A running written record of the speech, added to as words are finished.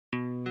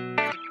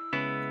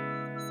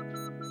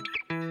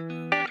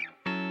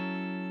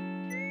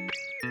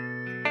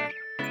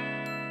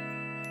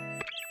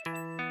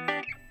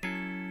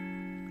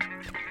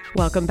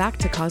Welcome back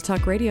to Cause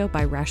Talk Radio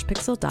by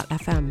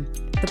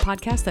RashPixel.fm, the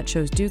podcast that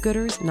shows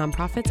do-gooders,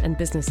 nonprofits, and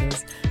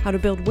businesses how to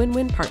build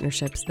win-win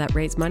partnerships that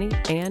raise money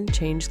and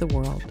change the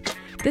world.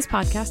 This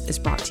podcast is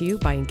brought to you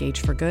by Engage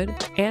for Good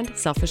and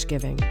Selfish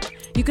Giving.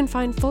 You can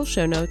find full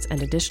show notes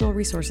and additional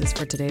resources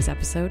for today's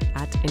episode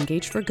at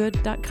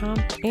engageforgood.com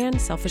and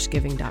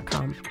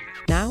selfishgiving.com.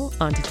 Now,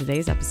 on to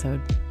today's episode.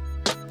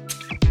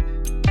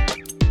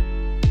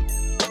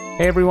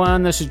 Hey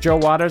everyone, this is Joe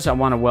Waters. I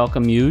want to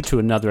welcome you to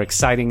another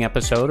exciting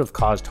episode of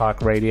Cause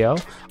Talk Radio.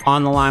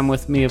 On the line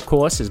with me, of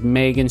course, is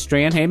Megan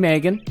Strand. Hey,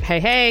 Megan.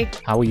 Hey.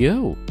 How are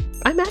you?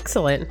 I'm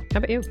excellent. How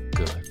about you?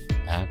 Good.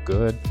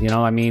 Good.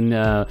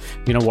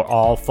 We're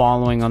all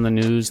following on the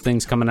news,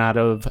 things coming out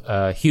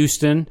of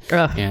Houston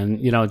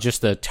and,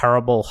 just the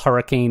terrible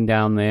hurricane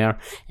down there.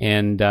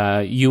 And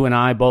you and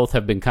I both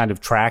have been kind of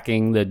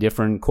tracking the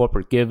different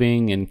corporate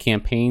giving and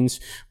campaigns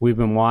we've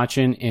been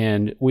watching.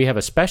 And we have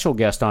a special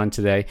guest on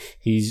today.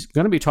 He's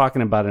going to be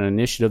talking about an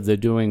initiative they're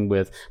doing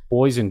with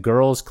Boys and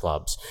Girls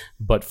Clubs.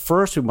 But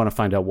first, we want to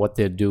find out what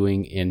they're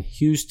doing in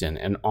Houston.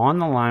 And on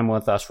the line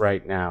with us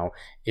right now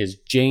is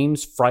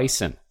James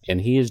Friesen, and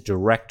he is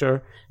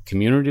Director,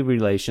 Community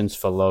Relations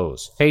for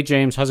Lowe's. Hey,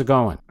 James, how's it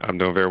going? I'm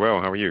doing very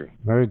well. How are you?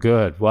 Very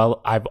good.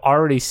 Well, I've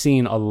already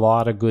seen a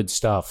lot of good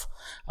stuff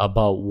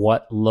about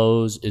what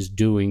Lowe's is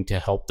doing to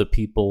help the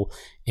people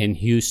in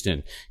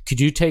Houston. Could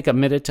you take a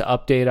minute to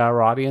update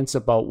our audience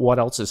about what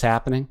else is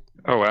happening?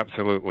 Oh,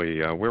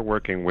 absolutely. We're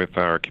working with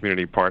our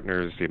community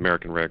partners, the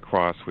American Red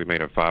Cross. We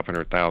made a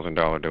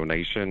 $500,000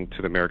 donation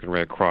to the American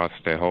Red Cross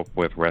to help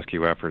with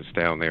rescue efforts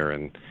down there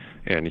in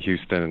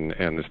Houston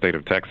and the state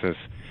of Texas.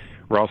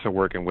 We're also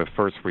working with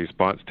First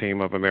Response Team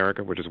of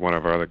America, which is one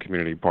of our other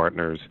community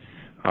partners,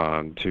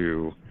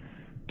 to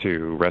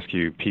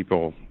rescue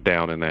people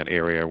down in that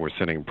area. We're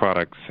sending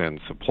products and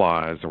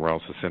supplies, and we're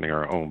also sending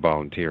our own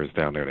volunteers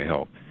down there to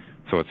help.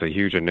 So it's a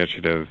huge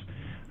initiative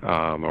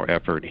or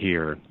effort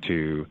here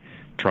to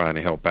try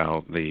to help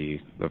out the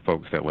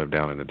folks that live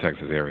down in the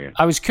Texas area.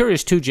 I was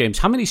curious too, James,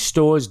 how many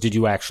stores did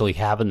you actually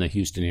have in the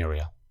Houston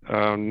area?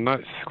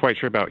 Not quite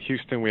sure about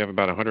Houston. We have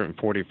about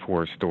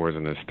 144 stores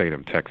in the state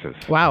of Texas.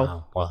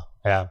 Wow. Well,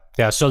 yeah.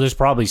 So there's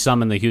probably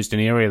some in the Houston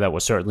area that were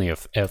certainly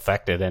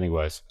affected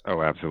anyways.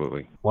 Oh,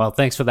 absolutely. Well,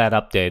 thanks for that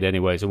update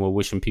anyways, and we're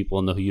wishing people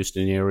in the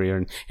Houston area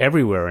and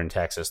everywhere in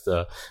Texas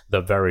the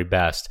very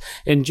best.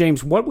 And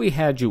James, what we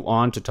had you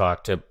on to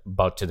talk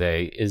about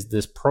today is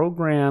this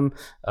program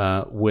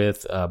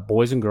with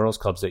Boys and Girls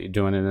Clubs that you're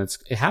doing, and it's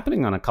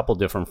happening on a couple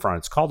different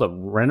fronts. It's called a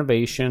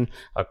Renovation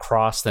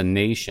Across the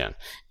Nation,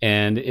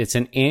 and it's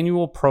an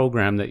annual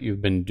program that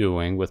you've been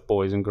doing with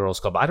Boys and Girls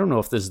Club. I don't know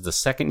if this is the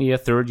second year,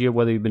 third year,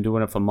 whether you've been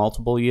doing it for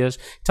multiple years.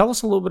 Tell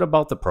us a little bit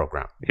about the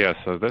program. Yes,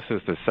 so this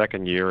is the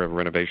second year of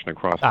Renovation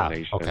Across the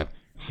Nation. Okay.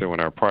 So in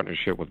our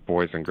partnership with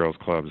Boys and Girls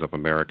Clubs of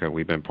America,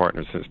 we've been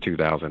partners since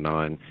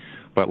 2009.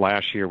 But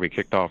last year we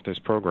kicked off this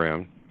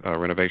program,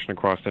 Renovation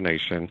Across the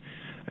Nation,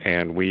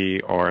 and we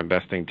are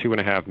investing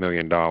 $2.5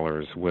 million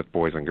with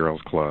Boys and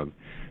Girls Club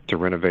to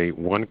renovate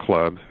one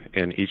club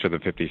in each of the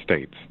 50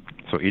 states.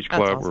 So each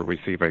club will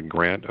receive a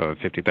grant of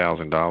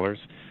 $50,000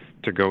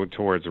 to go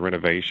towards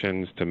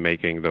renovations to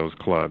making those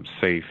clubs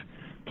safe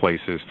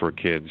places for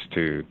kids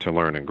to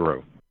learn and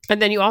grow.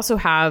 And then you also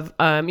have,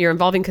 you're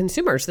involving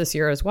consumers this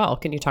year as well.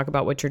 Can you talk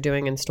about what you're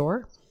doing in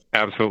store?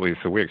 Absolutely.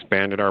 So we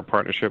expanded our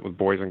partnership with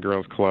Boys and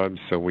Girls Clubs.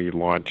 So we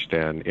launched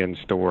an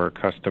in-store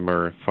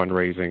customer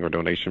fundraising or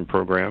donation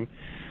program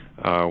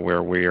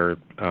where we are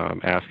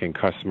asking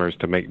customers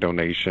to make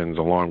donations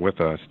along with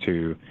us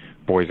to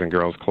Boys and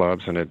Girls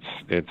Clubs, and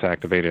it's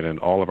activated in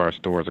all of our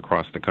stores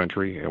across the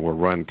country, and will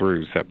run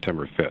through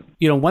September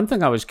 5th. One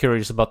thing I was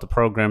curious about the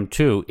program,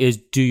 too, is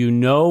do you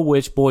know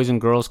which Boys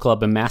and Girls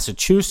Club in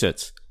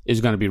Massachusetts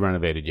is going to be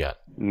renovated yet?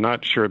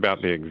 Not sure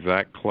about the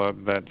exact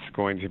club that's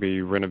going to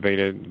be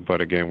renovated,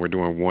 but again, we're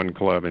doing one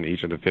club in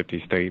each of the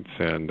 50 states,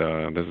 and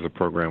this is a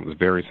program that was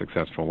very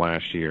successful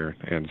last year,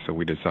 and so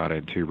we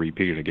decided to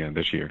repeat it again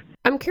this year.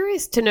 I'm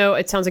curious to know,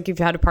 it sounds like you've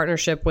had a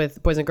partnership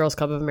with Boys and Girls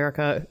Club of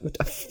America,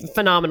 a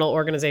phenomenal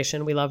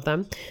organization. We love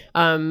them,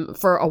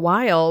 for a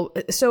while.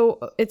 So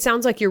it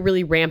sounds like you're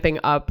really ramping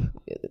up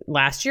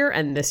last year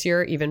and this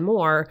year even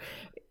more.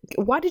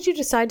 Why did you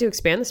decide to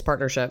expand this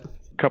partnership?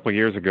 A couple of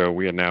years ago,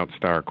 we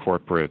announced our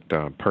corporate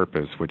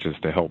purpose, which is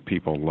to help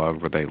people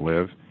love where they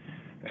live,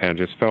 and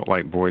just felt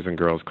like Boys and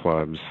Girls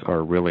Clubs are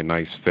a really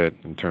nice fit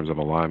in terms of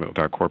alignment with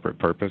our corporate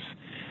purpose.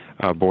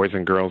 Boys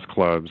and Girls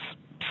Clubs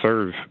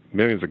serve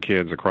millions of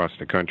kids across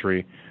the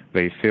country.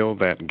 They fill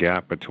that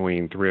gap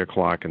between 3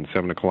 o'clock and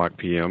 7 o'clock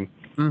p.m.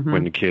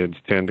 When the kids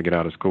tend to get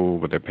out of school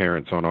but their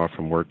parents aren't off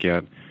from work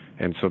yet.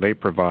 And so they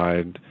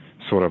provide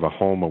sort of a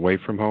home away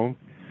from home,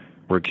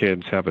 where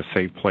kids have a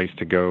safe place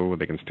to go.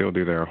 They can still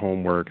do their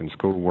homework and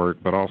schoolwork,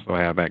 but also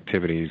have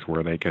activities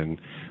where they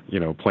can,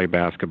 play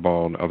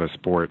basketball and other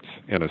sports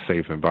in a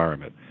safe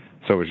environment.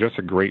 So it was just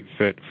a great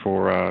fit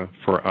for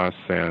us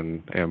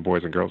and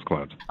Boys and Girls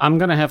Clubs. I'm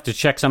going to have to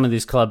check some of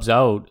these clubs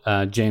out,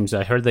 James.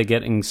 I heard they're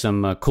getting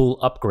some cool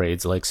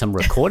upgrades, like some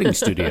recording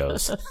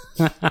studios.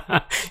 I'm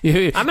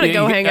going to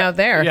go hang out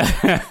there.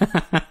 Yeah.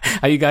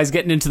 Are you guys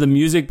getting into the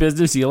music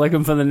business? Are you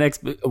looking for the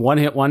next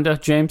one-hit wonder,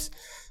 James?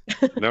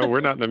 No,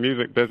 we're not in the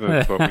music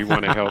business, but we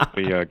want to help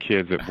the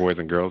kids at Boys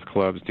and Girls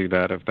Clubs do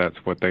that if that's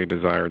what they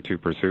desire to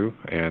pursue.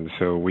 And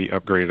so we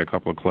upgraded a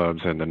couple of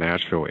clubs in the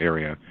Nashville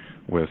area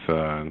with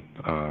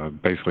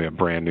basically a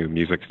brand new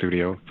music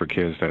studio for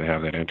kids that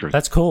have that interest.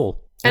 That's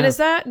cool. And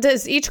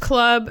does each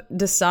club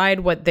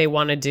decide what they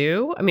want to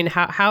do? I mean,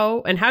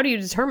 how do you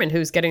determine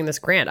who's getting this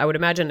grant? I would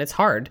imagine it's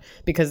hard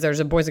because there's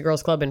a Boys and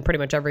Girls Club in pretty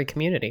much every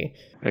community.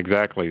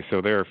 Exactly.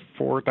 So there are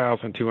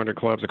 4,200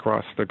 clubs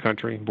across the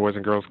country, Boys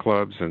and Girls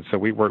Clubs. And so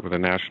we work with the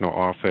national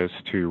office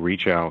to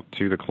reach out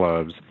to the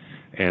clubs,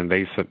 and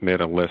they submit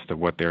a list of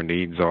what their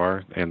needs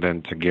are. And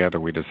then together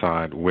we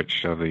decide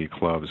which of the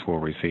clubs will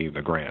receive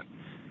the grant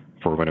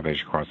for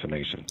renovation across the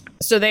nation.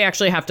 So they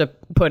actually have to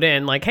put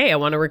in like, hey, I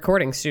want a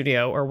recording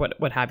studio or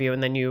what have you,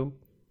 and then you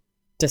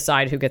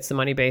decide who gets the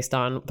money based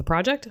on the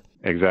project?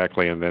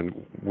 Exactly. And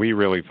then we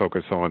really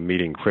focus on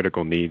meeting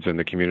critical needs in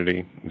the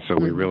community. And so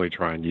we really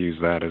try and use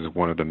that as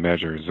one of the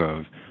measures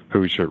of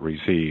who should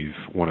receive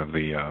one of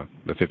the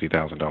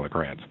 $50,000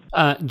 grants.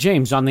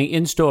 James, on the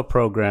in-store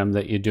program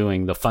that you're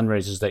doing, the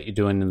fundraisers that you're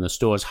doing in the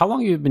stores, how long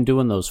have you been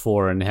doing those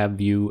for, and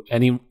have you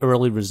any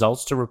early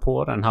results to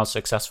report on how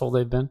successful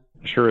they've been?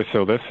 Sure.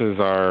 So this is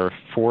our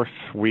fourth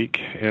week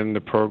in the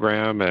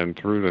program, and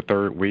through the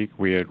third week,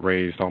 we had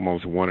raised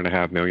almost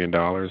 $1.5 million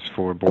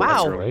for Boys and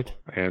Girls. Right.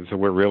 And so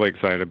we're really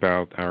excited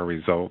about our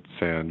results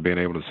and being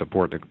able to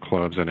support the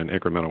clubs in an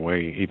incremental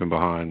way, even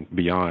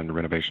beyond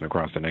renovation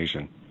across the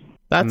nation.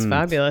 That's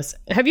fabulous.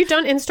 Have you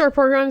done in-store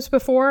programs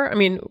before? I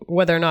mean,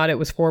 whether or not it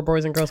was for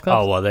Boys and Girls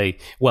Clubs? Oh,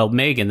 well,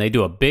 Megan, they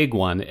do a big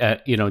one.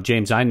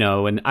 James, I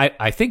know, and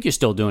I think you're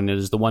still doing it,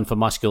 is the one for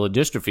muscular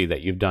dystrophy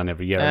that you've done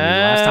every year.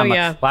 I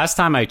mean, last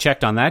time I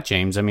checked on that,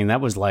 James, I mean, that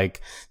was like,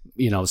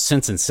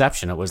 since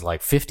inception, it was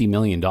like $50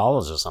 million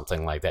or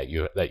something like that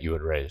you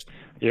had raised.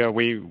 Yeah,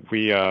 we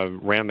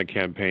ran the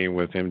campaign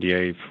with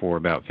MDA for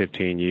about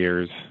 15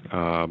 years,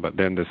 but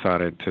then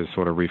decided to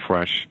sort of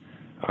refresh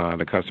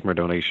the customer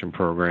donation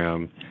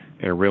program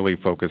and really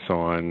focus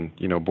on,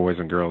 Boys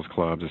and Girls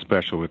Clubs,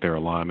 especially with their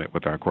alignment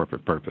with our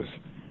corporate purpose.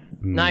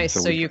 Nice.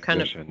 So you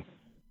kind of,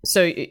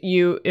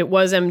 it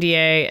was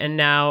MDA and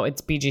now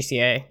it's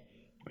BGCA.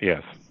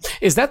 Yes.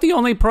 Is that the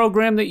only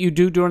program that you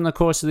do during the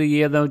course of the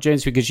year, though,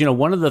 James? Because,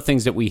 one of the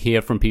things that we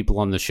hear from people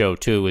on the show,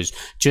 too, is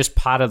just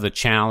part of the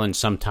challenge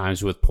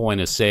sometimes with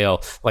point of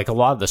sale. Like a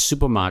lot of the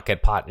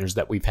supermarket partners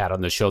that we've had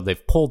on the show,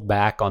 they've pulled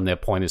back on their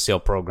point of sale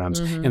programs,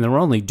 and they're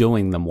only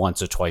doing them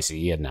once or twice a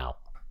year now.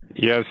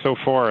 Yeah, so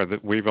far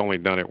we've only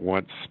done it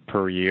once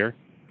per year.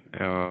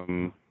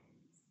 And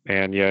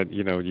yet,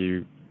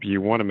 you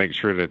want to make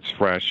sure that it's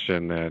fresh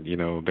and that,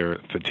 their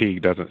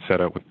fatigue doesn't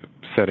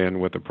set in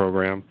with the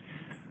program.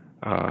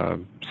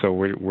 So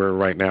we're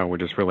right now, we're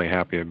just really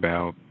happy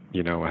about,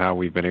 how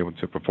we've been able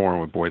to perform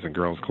with Boys and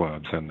Girls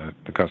Clubs and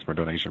the customer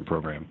donation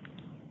program.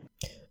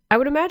 I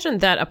would imagine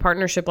that a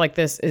partnership like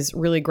this is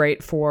really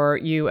great for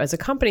you as a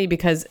company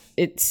because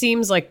it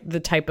seems like the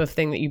type of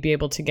thing that you'd be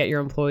able to get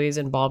your employees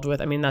involved with.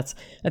 I mean, that's,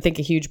 I think,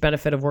 a huge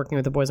benefit of working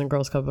with the Boys and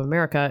Girls Club of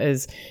America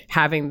is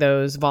having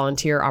those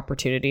volunteer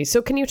opportunities.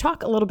 So can you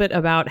talk a little bit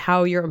about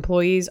how your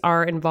employees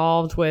are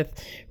involved with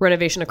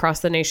renovation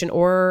across the nation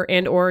or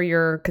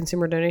your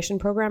consumer donation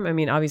program? I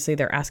mean, obviously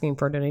they're asking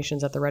for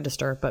donations at the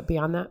register, but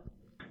beyond that?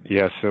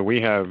 Yes, so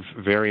we have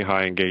very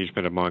high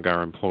engagement among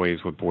our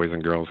employees with Boys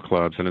and Girls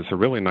Clubs, and it's a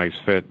really nice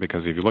fit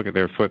because if you look at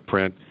their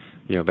footprint,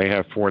 they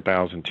have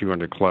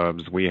 4,200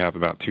 clubs. We have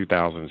about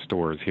 2,000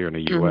 stores here in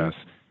the U.S.,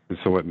 and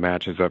so it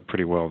matches up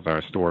pretty well with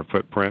our store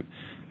footprint,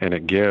 and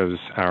it gives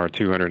our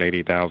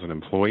 280,000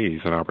 employees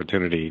an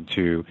opportunity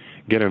to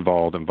get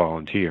involved and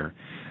volunteer.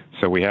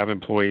 So we have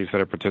employees that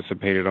have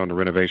participated on the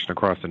Renovation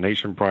Across the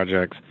Nation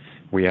projects.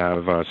 We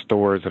have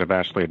stores that have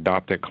actually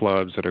adopted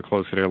clubs that are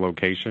close to their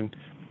location,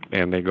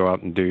 and they go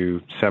out and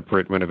do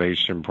separate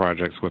renovation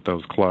projects with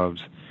those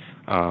clubs.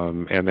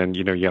 And then,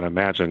 you got to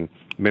imagine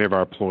many of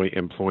our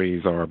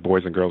employees are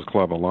Boys and Girls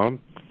Club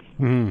alum,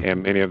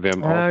 and many of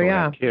them also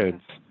have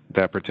kids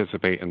that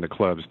participate in the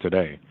clubs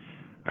today.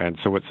 And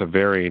so it's a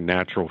very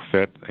natural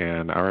fit,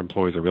 and our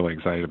employees are really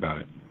excited about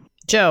it.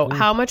 Joe,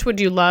 how much would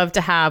you love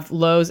to have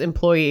Lowe's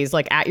employees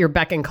like at your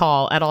beck and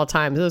call at all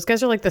times? Those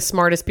guys are like the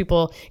smartest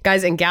people.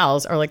 Guys and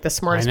gals are like the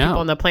smartest people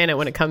on the planet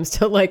when it comes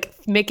to like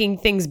making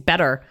things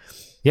better.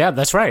 Yeah,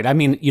 that's right. I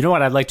mean, you know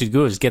what I'd like to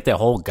do is get their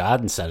whole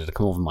garden center to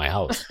come over to my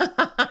house.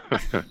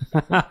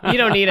 You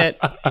don't need it.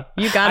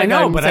 You got a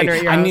garden center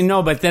at your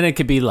house. But then it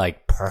could be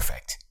like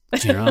perfect.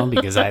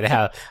 Because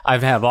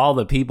I've have all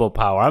the people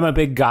power. I'm a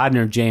big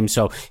gardener, James,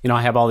 so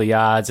I have all the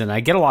yards, and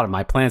I get a lot of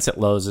my plants at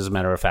Lowe's, as a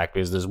matter of fact,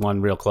 because there's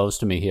one real close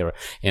to me here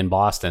in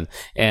Boston.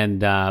 And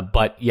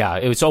but yeah,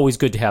 it's always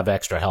good to have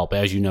extra help,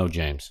 as you know,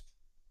 James.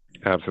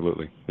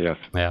 Absolutely, yes.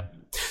 Yeah.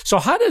 So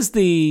how does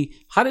the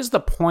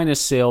point of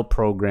sale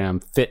program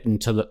fit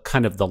into the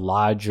kind of the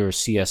larger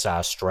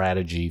CSR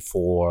strategy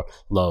for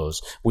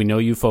Lowe's? We know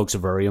you folks are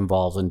very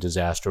involved in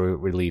disaster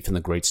relief and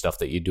the great stuff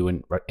that you do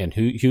in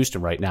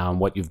Houston right now, and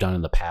what you've done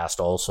in the past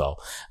also,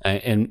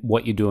 and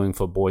what you're doing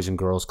for Boys and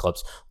Girls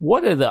Clubs.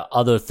 What are the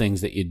other things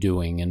that you're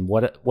doing, and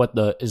what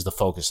is the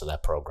focus of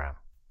that program?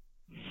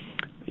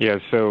 Yeah,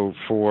 so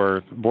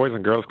for Boys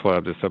and Girls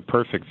Clubs, it's a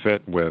perfect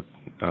fit with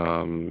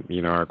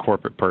our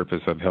corporate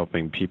purpose of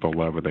helping people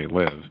love where they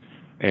live.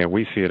 And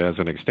we see it as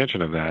an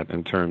extension of that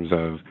in terms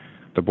of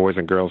the Boys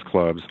and Girls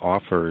Clubs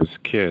offers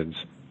kids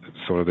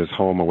sort of this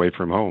home away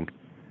from home,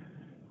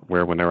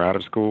 where when they're out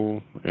of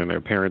school and their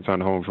parents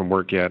aren't home from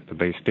work yet,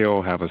 they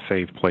still have a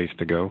safe place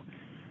to go.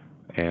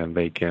 And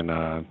they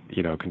can,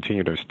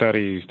 continue their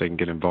studies. They can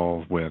get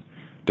involved with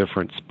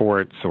different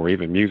sports or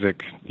even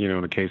music,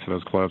 in the case of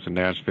those clubs in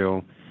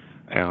Nashville.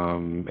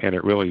 And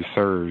it really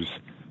serves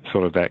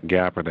sort of that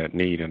gap or that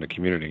need in the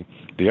community.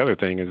 The other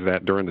thing is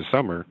that during the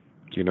summer,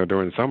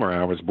 during summer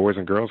hours, Boys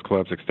and Girls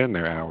Clubs extend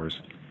their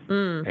hours.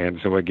 And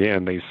so,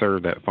 again, they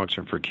serve that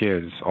function for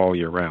kids all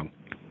year round.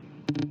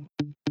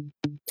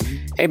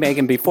 Hey,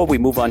 Megan, before we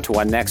move on to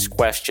our next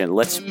question,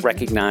 let's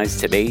recognize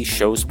today's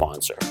show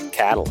sponsor,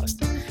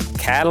 Catalyst.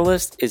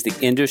 Catalyst is the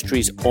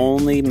industry's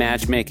only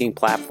matchmaking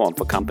platform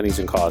for companies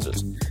and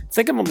causes.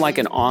 Think of them like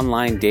an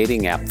online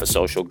dating app for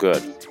social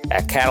good.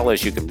 At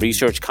Catalyst, you can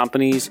research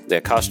companies,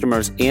 their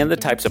customers, and the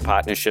types of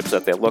partnerships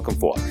that they're looking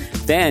for.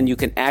 Then you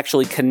can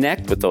actually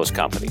connect with those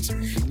companies.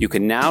 You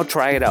can now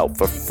try it out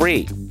for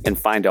free and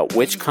find out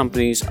which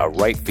companies are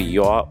right for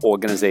your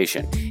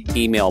organization.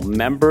 Email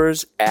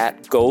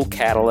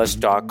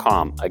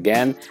members@gocatalyst.com.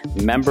 Again,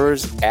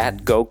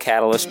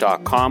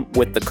 members@gocatalyst.com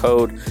with the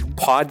code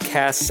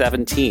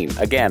podcast17.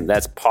 Again,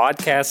 that's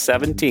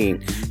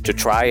podcast17 to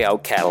try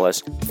out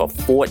Catalyst for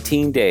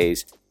 14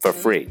 days for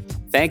free.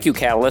 Thank you,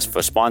 Catalyst, for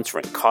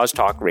sponsoring Cause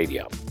Talk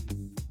Radio.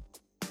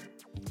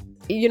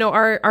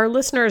 Our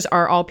listeners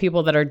are all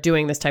people that are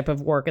doing this type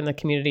of work in the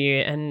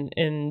community and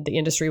in the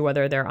industry,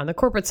 whether they're on the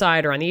corporate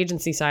side or on the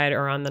agency side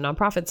or on the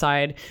nonprofit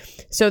side.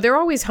 So they're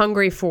always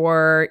hungry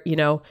for,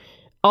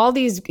 all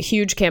these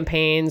huge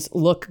campaigns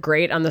look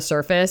great on the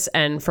surface.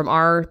 And from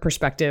our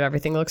perspective,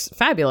 everything looks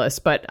fabulous.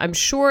 But I'm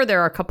sure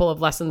there are a couple of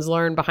lessons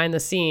learned behind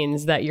the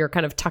scenes that you're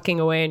kind of tucking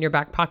away in your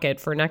back pocket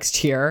for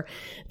next year.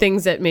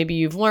 Things that maybe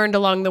you've learned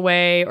along the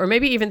way, or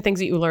maybe even things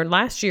that you learned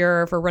last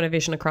year for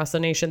Renovation Across the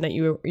Nation that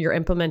you're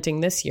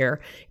implementing this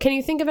year. Can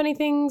you think of any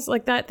things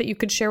like that you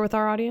could share with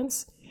our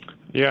audience?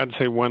 Yeah, I'd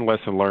say one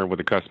lesson learned with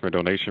the customer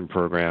donation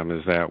program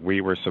is that we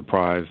were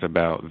surprised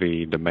about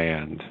the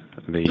demand,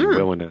 the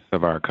willingness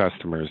of our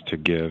customers to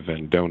give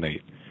and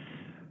donate.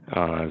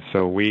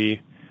 So we,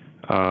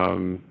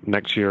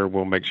 next year,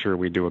 we'll make sure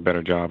we do a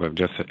better job of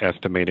just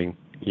estimating,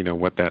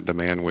 what that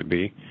demand would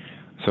be.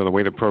 So the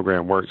way the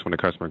program works when a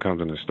customer comes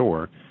in the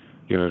store,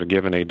 they're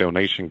given a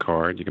donation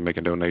card. You can make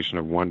a donation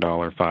of $1,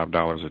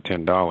 $5, or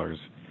 $10.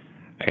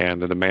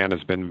 And the demand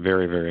has been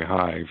very, very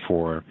high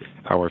for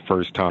our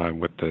first time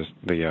with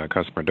the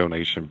customer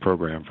donation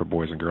program for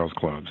Boys and Girls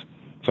Clubs.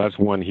 So that's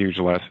one huge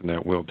lesson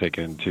that we'll take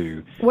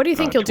into. What do you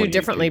think you'll do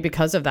differently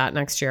because of that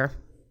next year?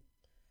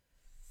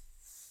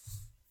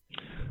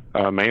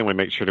 Mainly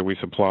make sure that we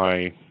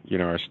supply,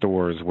 our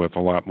stores with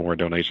a lot more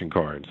donation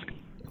cards.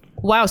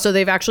 Wow. So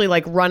they've actually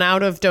run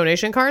out of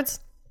donation cards?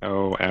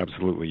 Oh,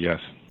 absolutely.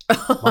 Yes.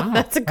 Wow.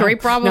 That's a great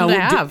problem to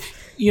have.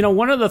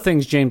 One of the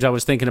things, James, I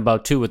was thinking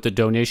about too with the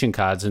donation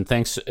cards, and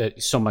thanks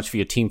so much for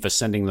your team for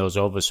sending those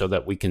over so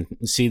that we can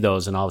see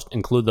those, and I'll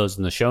include those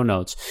in the show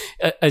notes.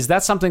 Is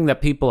that something that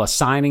people are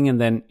signing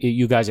and then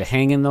you guys are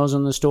hanging those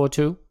in the store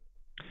too?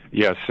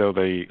 Yes. So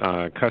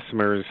the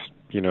customers,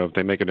 if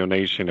they make a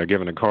donation, they're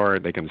given a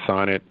card, they can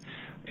sign it.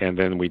 And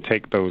then we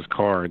take those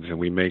cards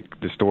and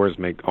the stores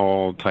make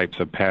all types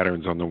of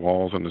patterns on the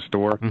walls in the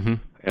store. Mm-hmm.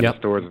 And the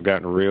stores have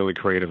gotten really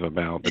creative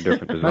about the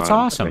different designs That's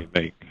awesome. that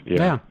they make.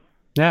 Yeah.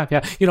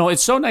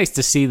 It's so nice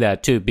to see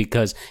that too,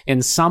 because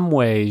in some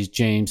ways,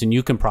 James, and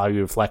you can probably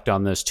reflect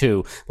on this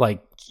too,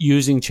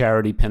 using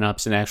charity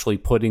pinups and actually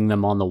putting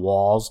them on the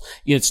walls,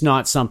 it's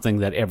not something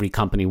that every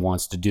company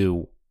wants to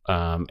do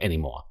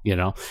anymore,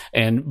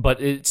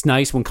 but it's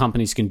nice when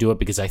companies can do it,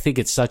 because I think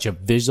it's such a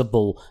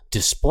visible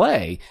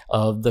display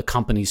of the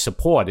company's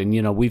support.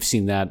 And, we've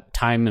seen that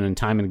time and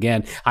time and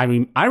again.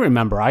 I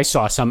remember I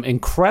saw some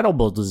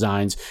incredible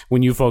designs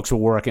when you folks were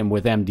working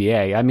with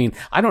MDA. I mean,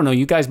 I don't know,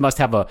 you guys must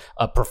have a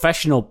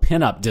professional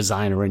pinup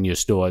designer in your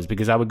stores,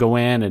 because I would go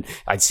in and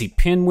I'd see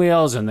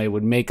pinwheels and they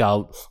would make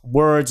out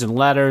words and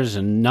letters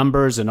and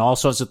numbers and all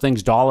sorts of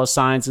things, dollar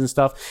signs and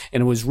stuff.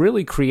 And it was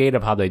really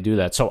creative how they do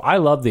that. So I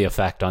love the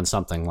effect on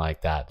something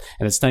like that.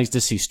 And it's nice to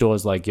see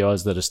stores like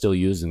yours that are still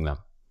using them.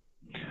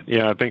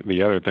 Yeah, I think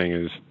the other thing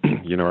is,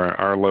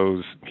 our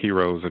Lowe's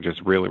heroes are just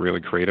really,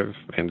 really creative.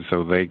 And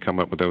so they come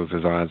up with those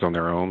designs on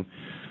their own.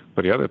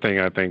 But the other thing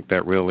I think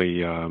that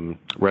really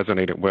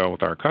resonated well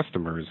with our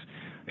customers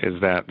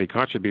is that the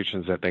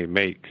contributions that they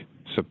make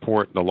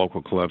support the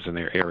local clubs in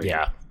their area.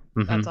 Yeah.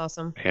 Mm-hmm. That's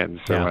awesome. And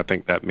so I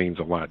think that means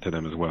a lot to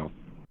them as well.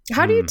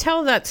 How do you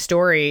tell that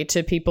story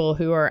to people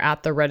who are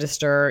at the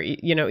register,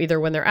 either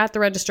when they're at the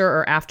register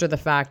or after the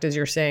fact, as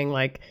you're saying,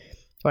 like,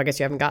 well, I guess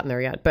you haven't gotten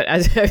there yet, but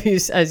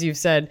as you've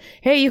said,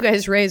 hey, you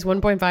guys raised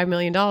 $1.5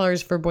 million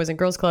for Boys and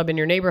Girls Club in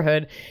your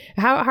neighborhood.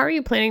 How are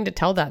you planning to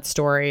tell that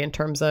story in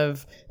terms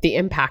of the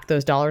impact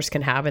those dollars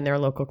can have in their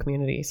local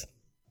communities?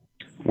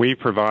 We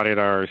provided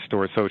our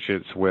store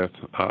associates with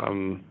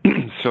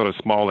sort of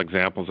small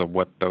examples of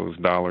what those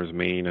dollars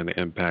mean and the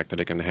impact that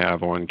it can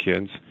have on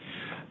kids.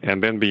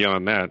 And then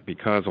beyond that,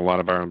 because a lot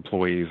of our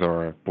employees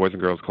are Boys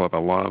and Girls Club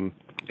alum,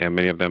 and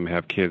many of them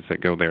have kids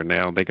that go there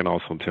now, they can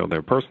also tell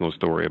their personal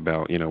story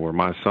about, where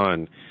my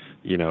son,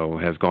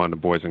 has gone to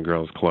Boys and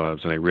Girls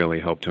Clubs, and they really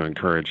help to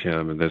encourage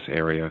him in this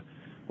area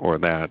or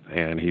that,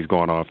 and he's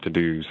gone off to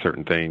do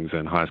certain things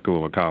in high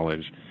school or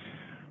college.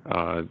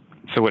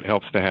 So it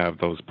helps to have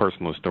those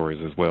personal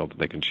stories as well that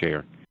they can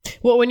share.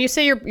 Well, when you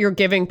say you're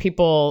giving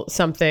people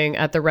something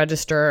at the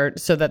register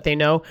so that they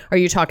know, are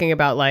you talking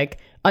about like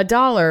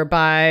 $1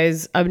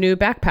 buys a new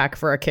backpack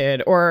for a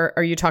kid, or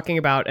are you talking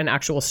about an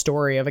actual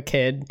story of a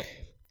kid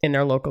in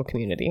their local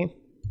community?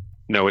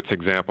 No, it's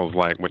examples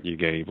like what you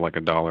gave, like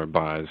 $1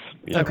 buys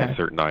a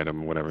certain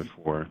item, whatever,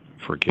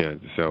 for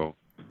kids. So,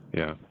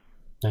 yeah.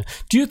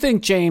 Do you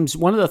think, James,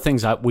 one of the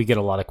things that we get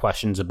a lot of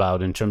questions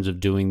about in terms of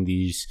doing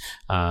these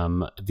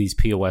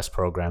POS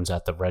programs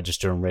at the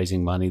register and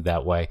raising money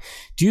that way,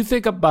 do you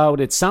think about,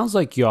 it sounds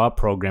like your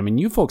program, and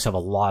you folks have a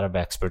lot of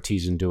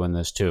expertise in doing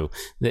this too,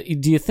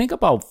 do you think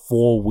about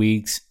 4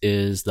 weeks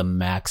is the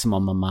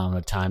maximum amount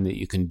of time that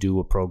you can do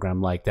a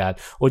program like that?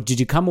 Or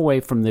did you come away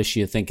from this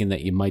year thinking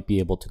that you might be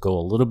able to go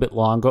a little bit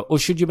longer, or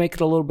should you make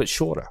it a little bit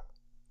shorter?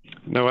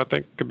 No, I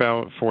think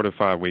about 4 to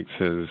 5 weeks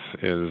is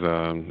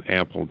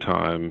ample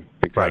time,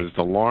 because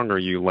the longer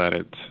you let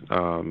it,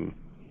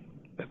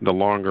 the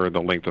longer the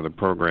length of the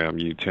program,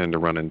 you tend to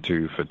run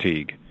into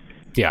fatigue.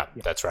 Yeah,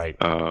 that's right.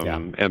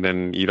 And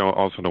then you don't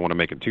want to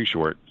make it too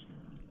short,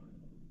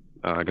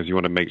 because you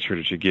want to make sure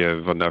that you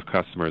give enough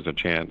customers a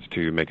chance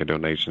to make a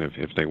donation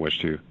if they wish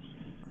to.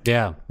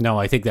 Yeah, no,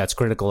 I think that's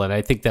critical. And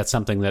I think that's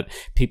something that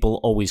people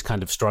always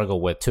kind of struggle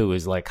with too,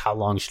 is like, how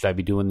long should I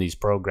be doing these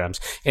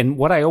programs? And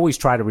what I always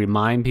try to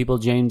remind people,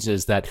 James,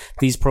 is that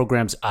these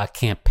programs are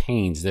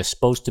campaigns. They're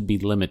supposed to be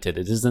limited.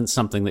 It isn't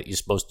something that you're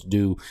supposed to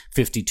do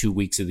 52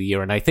 weeks of the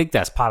year. And I think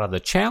that's part of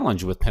the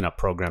challenge with pinup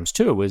programs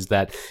too, is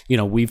that,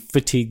 we've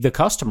fatigued the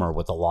customer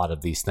with a lot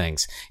of these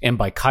things. And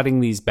by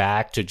cutting these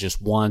back to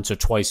just once or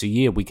twice a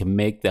year, we can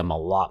make them a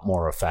lot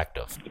more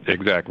effective.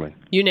 Exactly.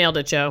 You nailed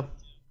it, Joe.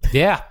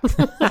 Yeah.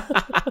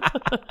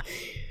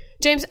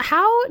 James,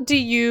 how do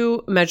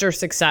you measure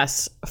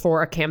success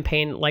for a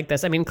campaign like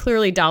this? I mean,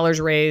 clearly dollars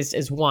raised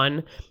is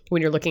one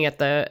when you're looking at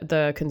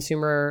the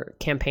consumer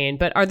campaign,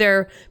 but are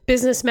there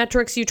business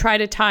metrics you try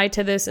to tie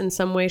to this in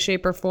some way,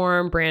 shape, or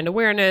form, brand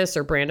awareness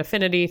or brand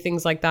affinity,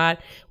 things like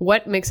that?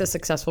 What makes a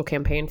successful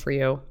campaign for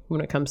you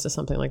when it comes to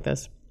something like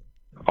this?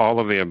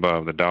 All of the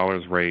above. The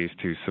dollars raised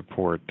to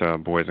support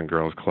Boys and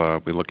Girls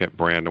Club. We look at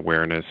brand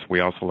awareness. We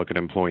also look at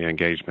employee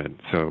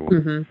engagement. So,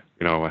 to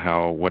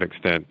what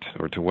extent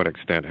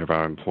have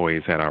our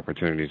employees had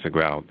opportunities to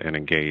go out and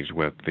engage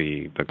with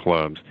the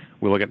clubs?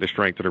 We look at the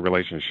strength of the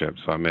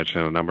relationships. So I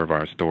mentioned a number of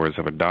our stores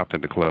have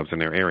adopted the clubs in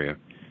their area.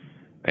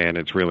 And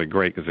it's really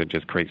great because it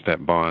just creates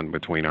that bond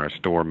between our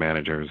store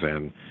managers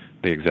and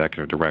the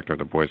executive director of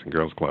the Boys and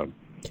Girls Club.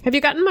 Have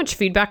you gotten much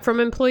feedback from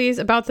employees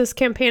about this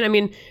campaign? I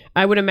mean,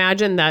 I would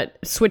imagine that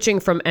switching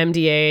from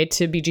MDA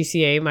to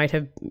BGCA might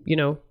have,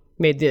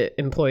 made the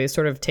employees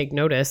sort of take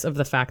notice of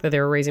the fact that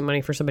they were raising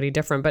money for somebody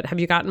different. But have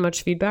you gotten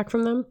much feedback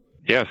from them?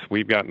 Yes,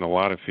 we've gotten a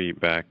lot of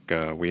feedback.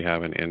 We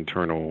have an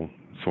internal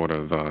sort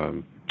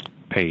of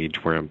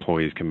page where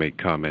employees can make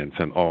comments,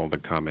 and all the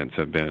comments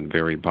have been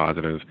very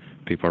positive.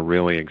 People are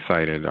really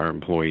excited, our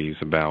employees,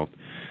 about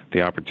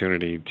the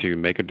opportunity to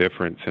make a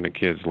difference in a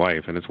kid's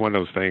life. And it's one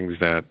of those things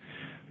that,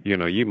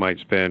 you might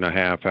spend a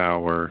half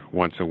hour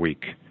once a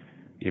week,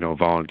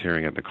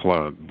 volunteering at the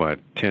club. But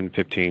 10,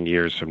 15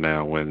 years from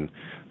now, when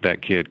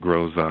that kid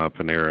grows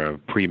up and they're a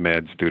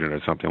pre-med student or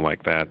something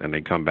like that, and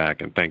they come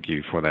back and thank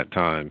you for that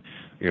time,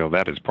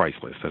 that is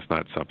priceless. That's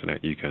not something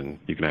that you can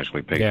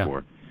actually pay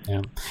for.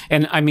 Yeah.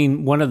 And I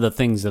mean, one of the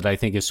things that I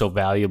think is so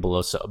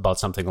valuable about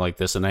something like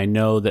this, and I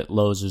know that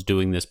Lowe's is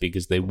doing this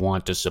because they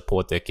want to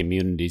support their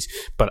communities,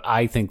 but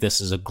I think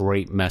this is a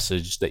great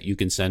message that you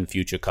can send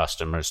future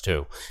customers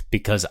to,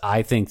 because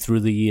I think through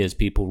the years,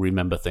 people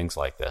remember things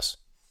like this.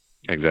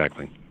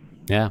 Exactly.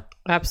 Yeah.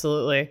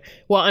 Absolutely.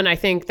 Well, and I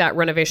think that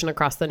renovation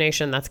across the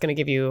nation, that's going to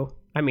give you,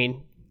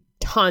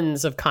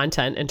 tons of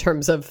content in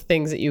terms of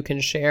things that you can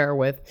share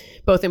with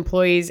both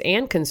employees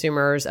and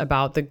consumers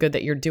about the good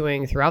that you're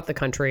doing throughout the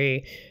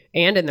country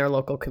and in their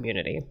local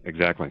community.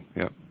 Exactly.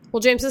 Yeah. Well,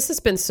 James, this has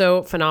been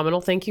so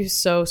phenomenal. Thank you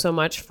so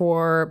much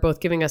for both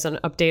giving us an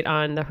update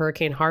on the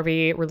Hurricane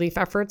Harvey relief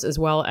efforts, as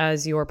well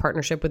as your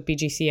partnership with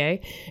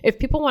BGCA. If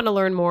people want to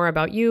learn more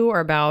about you or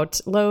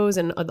about Lowe's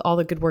and all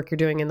the good work you're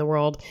doing in the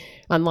world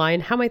online,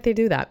 how might they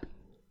do that?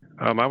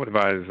 I would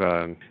advise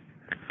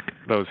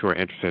those who are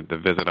interested to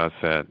visit us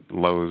at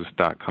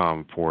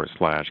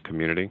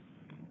lowes.com/community.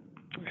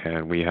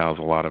 and we house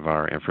a lot of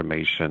our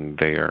information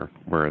there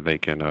where they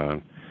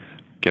can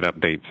get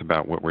updates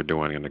about what we're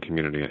doing in the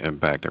community and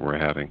impact that we're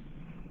having.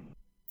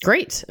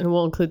 Great. And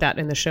we'll include that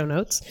in the show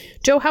notes.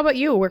 Joe, how about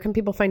you? Where can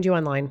people find you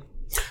online?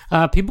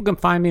 People can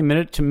find me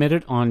Minute to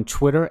Minute on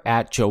Twitter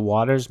at Joe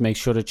Waters. Make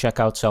sure to check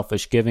out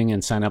Selfish Giving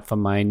and sign up for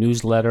my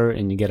newsletter,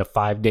 and you get a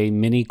 5-day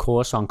mini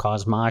course on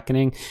cause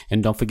marketing.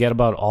 And don't forget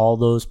about all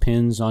those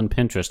pins on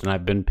Pinterest. And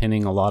I've been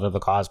pinning a lot of the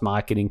cause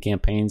marketing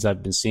campaigns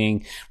I've been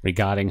seeing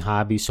regarding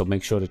hobbies, so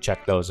make sure to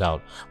check those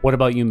out. What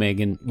about you,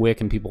 Megan? Where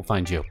can people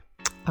find you?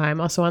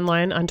 I'm also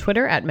online on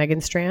Twitter at Megan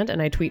Strand,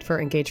 and I tweet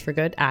for Engage for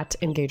Good at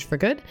Engage for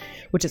Good,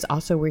 which is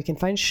also where you can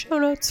find show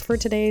notes for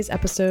today's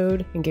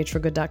episode,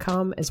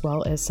 engageforgood.com, as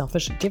well as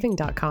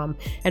selfishgiving.com.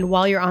 And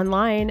while you're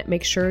online,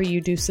 make sure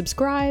you do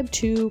subscribe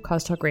to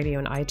Cause Talk Radio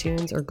on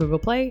iTunes or Google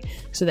Play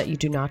so that you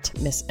do not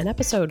miss an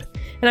episode.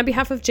 And on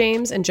behalf of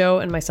James and Joe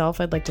and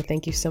myself, I'd like to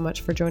thank you so much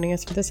for joining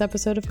us for this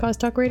episode of Cause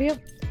Talk Radio,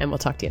 and we'll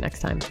talk to you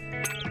next time.